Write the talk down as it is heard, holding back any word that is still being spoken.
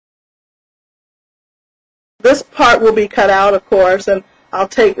this part will be cut out, of course, and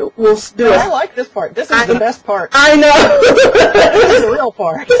we'll do it. I like this part. This is the best part. I know. This is the real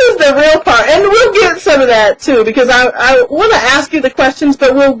part. This is the real part. And we'll get some of that, too, because I want to ask you the questions,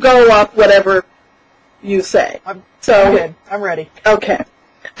 but we'll go off whatever you say. I'm ready. Okay.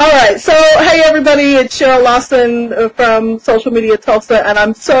 All right. So, hey, everybody. It's Cheryl Lawson from Social Media Tulsa, and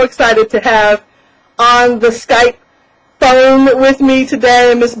I'm so excited to have on the Skype phone with me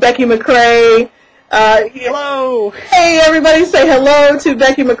today Miss Becky McCrae. Hello. Hey, everybody, say hello to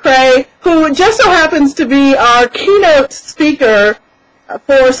Becky McCrae, who just so happens to be our keynote speaker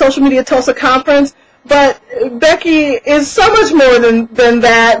for Social Media Tulsa Conference. But Becky is so much more than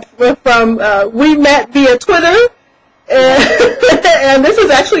that. We met via Twitter, and this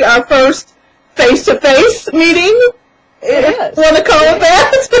is actually our first face-to-face meeting. Yes. Want to call it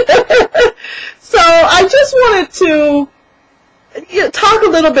that? So I just wanted to talk a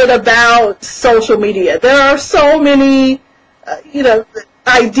little bit about social media. There are so many,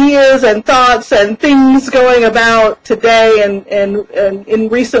 ideas and thoughts and things going about today and in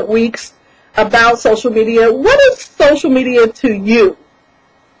recent weeks about social media. What is social media to you?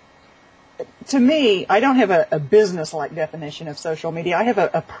 To me, I don't have a business-like definition of social media. I have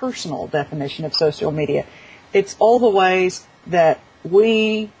a personal definition of social media. It's all the ways that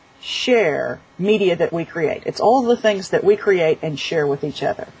we share media that we create. It's all the things that we create and share with each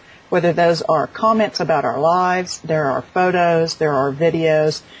other. Whether those are comments about our lives, there are photos, there are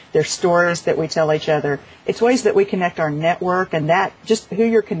videos, there's stories that we tell each other. It's ways that we connect our network, and that just who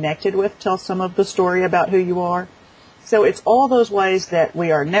you're connected with tells some of the story about who you are. So it's all those ways that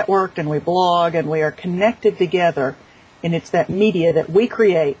we are networked and we blog and we are connected together, and it's that media that we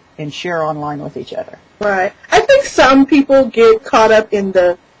create and share online with each other. Right. I think some people get caught up in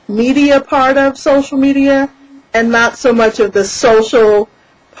the media part of social media and not so much of the social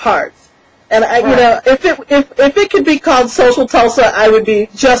parts. And if it could be called Social Tulsa, I would be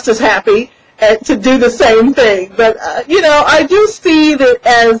just as happy to do the same thing. But I do see that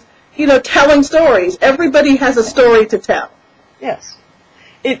as telling stories. Everybody has a story to tell. Yes,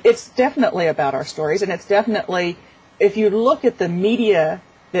 it's definitely about our stories, and it's definitely, if you look at the media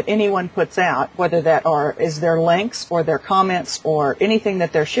that anyone puts out, whether that is their links or their comments or anything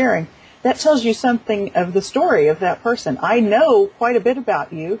that they're sharing, that tells you something of the story of that person. I know quite a bit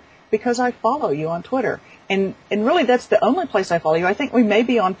about you because I follow you on Twitter. And really that's the only place I follow you. I think we may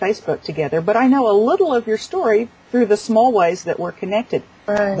be on Facebook together, but I know a little of your story through the small ways that we're connected.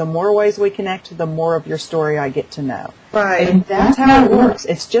 Right. The more ways we connect, the more of your story I get to know. Right. And that's how it works.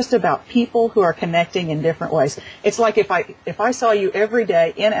 It's just about people who are connecting in different ways. It's like if I saw you every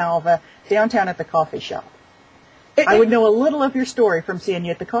day in Alva, downtown at the coffee shop, I would know a little of your story from seeing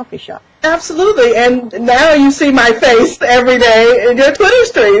you at the coffee shop. Absolutely. And now you see my face every day in your Twitter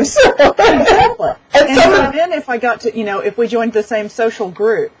streams. Exactly. And then if I got to, if we joined the same social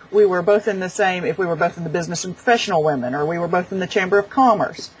group, if we were both in the business and professional women, or we were both in the Chamber of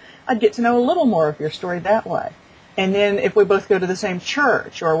Commerce, I'd get to know a little more of your story that way. And then if we both go to the same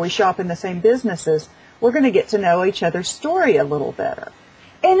church or we shop in the same businesses, we're going to get to know each other's story a little better.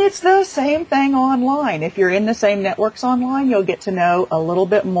 And it's the same thing online. If you're in the same networks online, you'll get to know a little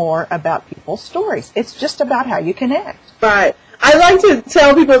bit more about people's stories. It's just about how you connect. Right. I like to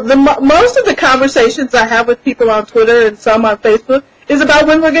tell people most of the conversations I have with people on Twitter and some on Facebook is about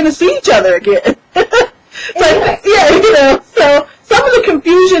when we're going to see each other again. So some of the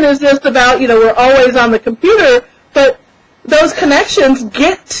confusion is just about, we're always on the computer, but those connections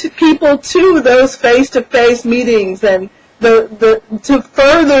get people to those face-to-face meetings and to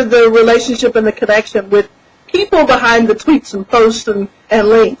further the relationship and the connection with people behind the tweets and posts and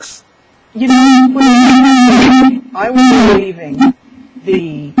links. I will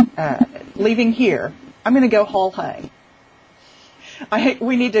be leaving here. I'm going to go haul hay.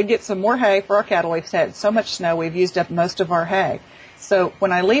 We need to get some more hay for our cattle. We've had so much snow, we've used up most of our hay. So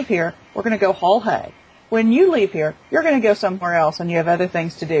when I leave here, we're going to go haul hay. When you leave here, you're going to go somewhere else and you have other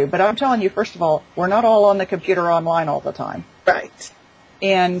things to do. But I'm telling you, first of all, we're not all on the computer online all the time. Right.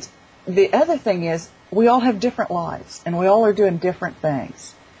 And the other thing is, we all have different lives and we all are doing different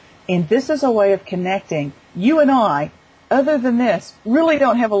things. And this is a way of connecting. You and I, other than this, really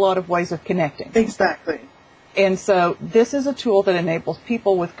don't have a lot of ways of connecting. Exactly. And so this is a tool that enables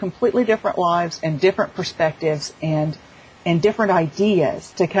people with completely different lives and different perspectives and different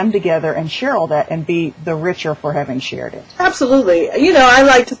ideas to come together and share all that and be the richer for having shared it. Absolutely. I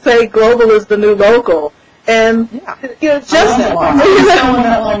like to say global is the new local. And just that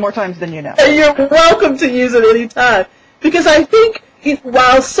line more times than you know. You're welcome to use it any time. Because I think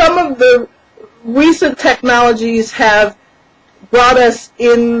while some of the recent technologies have brought us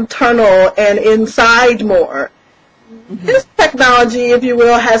internal and inside more. Mm-hmm. This technology, if you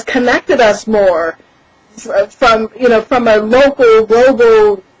will, has connected us more from a local,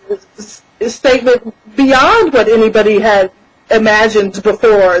 global statement beyond what anybody had imagined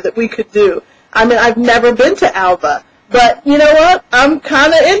before that we could do. I mean, I've never been to Alva, but you know what? I'm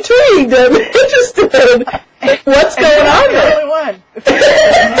kind of intrigued and interested in what's going on there. I'm the only one.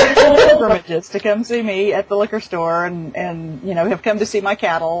 Pilgrimages to come see me at the liquor store and have come to see my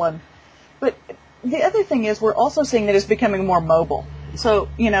cattle. But the other thing is we're also seeing that it's becoming more mobile. So,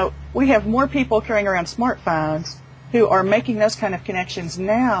 we have more people carrying around smartphones who are making those kind of connections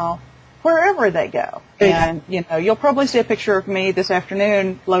now wherever they go. And, you'll probably see a picture of me this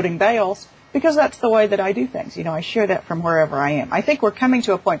afternoon loading bales because that's the way that I do things. I share that from wherever I am. I think we're coming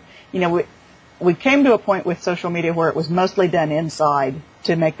to a point, we came to a point with social media where it was mostly done inside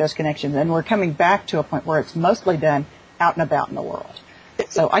to make those connections, and we're coming back to a point where it's mostly done out and about in the world.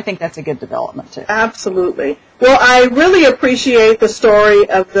 So I think that's a good development, too. Absolutely. Well, I really appreciate the story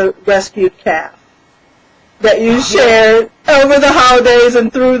of the rescued calf that you shared over the holidays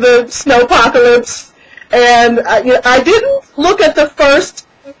and through the snowpocalypse. And I didn't look at the first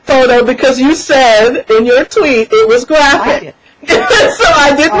photo because you said in your tweet it was graphic. So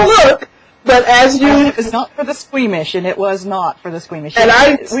I didn't look. But as you... It was not for the squeamish, and it was not for the squeamish.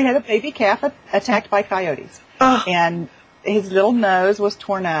 And we had a baby calf attacked by coyotes. And his little nose was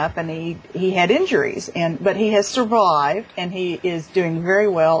torn up, and he had injuries, but he has survived, and he is doing very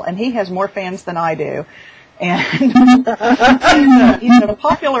well, and he has more fans than I do. And he's a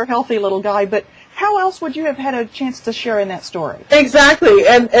popular, healthy little guy, but how else would you have had a chance to share in that story? Exactly.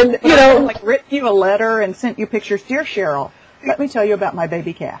 And written you a letter and sent you pictures. Dear Cheryl, let me tell you about my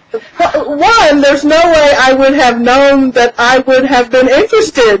baby calf. One, there's no way I would have known that I would have been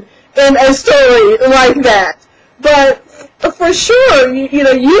interested in a story like that. But for sure,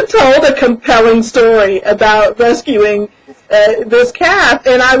 you told a compelling story about rescuing this calf,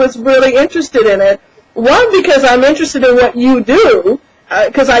 and I was really interested in it. One, because I'm interested in what you do,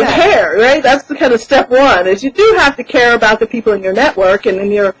 because I care, right? That's the kind of step one, is you do have to care about the people in your network and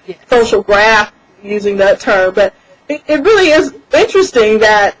in your social graph, using that term. But it really is interesting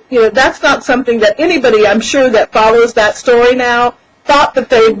that, that's not something that anybody, I'm sure, that follows that story now thought that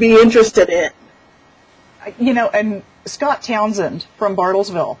they'd be interested in. And Scott Townsend from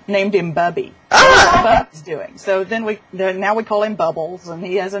Bartlesville named him Bubby. What Bubby's doing. So now we call him Bubbles, and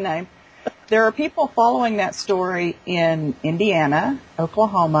he has a name. There are people following that story in Indiana,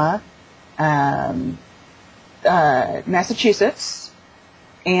 Oklahoma, Massachusetts,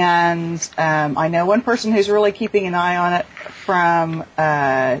 and I know one person who's really keeping an eye on it from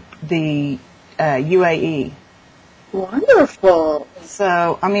the UAE. Wonderful.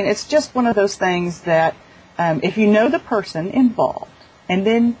 So, it's just one of those things that if you know the person involved, and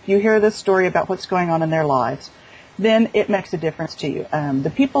then you hear the story about what's going on in their lives, then it makes a difference to you.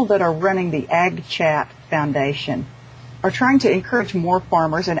 The people that are running the Ag Chat Foundation are trying to encourage more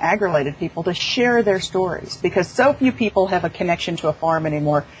farmers and ag-related people to share their stories, because so few people have a connection to a farm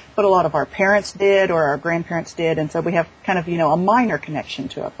anymore, but a lot of our parents did or our grandparents did, and so we have kind of, a minor connection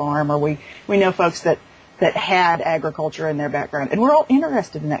to a farm, or we know folks that had agriculture in their background, and we're all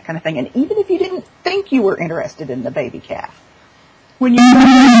interested in that kind of thing. And even if you didn't think you were interested in the baby calf, when you know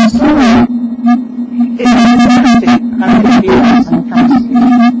the story, it's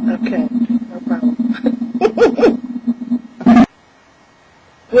okay, no problem.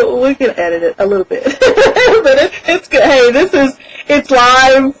 We can edit it a little bit, but it's good. Hey, it's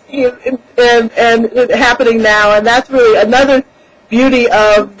live and it's happening now, and that's really another beauty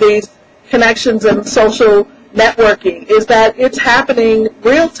of these connections and social networking, is that it's happening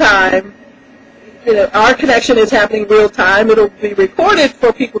real time. Our connection is happening real time. It'll be recorded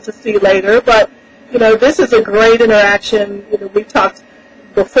for people to see later, but this is a great interaction. We talked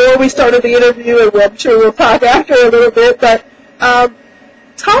before we started the interview, and I'm sure we'll talk after a little bit, but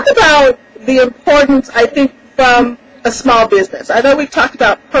talk about the importance, I think, from a small business. I know we've talked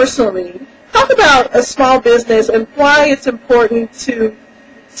about personally. Talk about a small business and why it's important to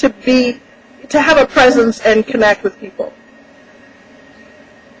have a presence and connect with people.